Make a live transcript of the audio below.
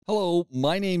Hello,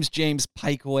 my name's James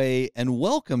Pikeway, and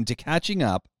welcome to Catching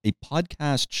Up, a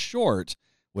podcast short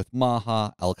with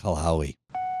Maha AlKhalawi.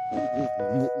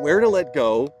 Where to let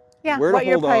go, Yeah, where to what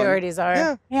your hold on. priorities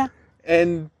are. Yeah.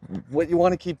 And what you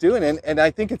want to keep doing. And I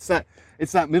think it's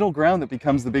that middle ground that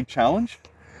becomes the big challenge,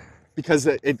 because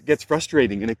it gets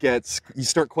frustrating and you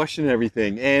start questioning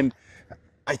everything. And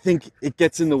I think it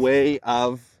gets in the way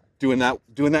of doing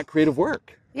that creative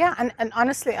work. Yeah, and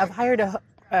honestly, I've hired a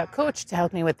coach to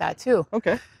help me with that too.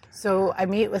 Okay. So I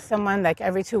meet with someone like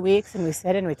every 2 weeks, and we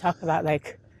sit and we talk about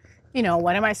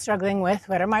what am I struggling with?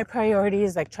 What are my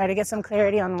priorities? Try to get some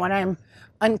clarity on what I'm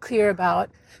unclear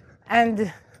about.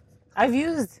 And I've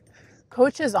used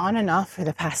coaches on and off for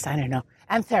the past, and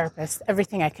therapists,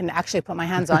 everything I can actually put my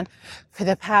hands on for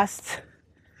the past,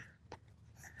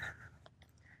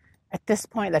 at this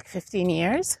point, 15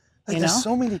 years. There's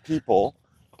so many people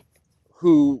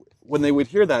who, when they would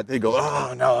hear that, they go,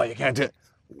 "Oh no, you can't do it."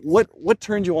 What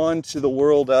turned you on to the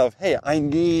world of, hey, I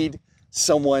need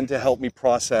someone to help me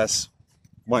process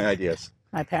my ideas?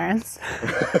 My parents.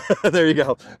 There you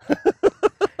go.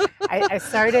 I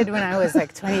started when I was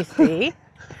 23.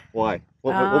 Why?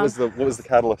 What was the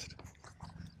catalyst?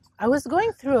 I was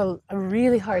going through a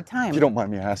really hard time. If you don't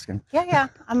mind me asking. Yeah.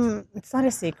 It's not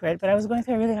a secret, but I was going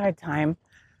through a really hard time.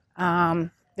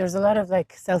 There's a lot of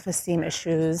self-esteem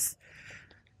issues.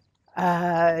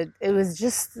 It was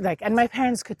just and my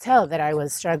parents could tell that I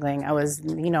was struggling. I was,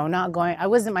 not going.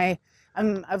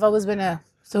 I've always been a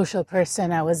social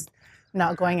person. I was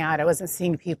not going out. I wasn't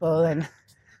seeing people, and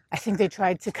I think they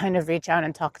tried to kind of reach out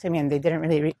and talk to me, and they didn't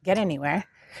really get anywhere.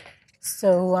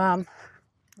 So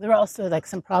there were also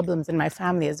some problems in my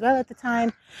family as well at the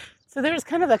time. So there was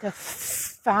kind of a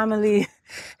family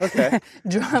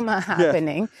drama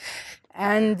happening. Yeah.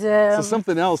 And so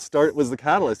something else was the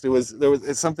catalyst.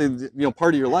 It's something,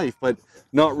 part of your life, but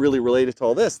not really related to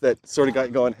all this, that sort of got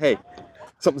you going, hey,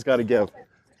 something's got to give.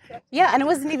 Yeah, and it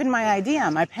wasn't even my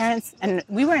idea. My parents, and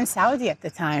we were in Saudi at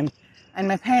the time, and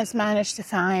my parents managed to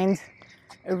find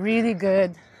a really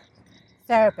good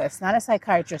therapist, not a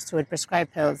psychiatrist who would prescribe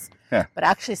pills, but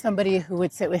actually somebody who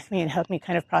would sit with me and help me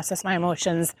kind of process my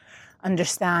emotions,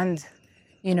 understand,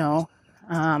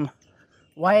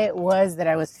 why it was that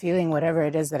I was feeling whatever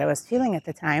it is that I was feeling at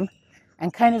the time,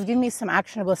 and kind of give me some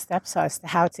actionable steps as to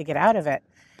how to get out of it.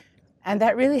 And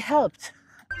that really helped.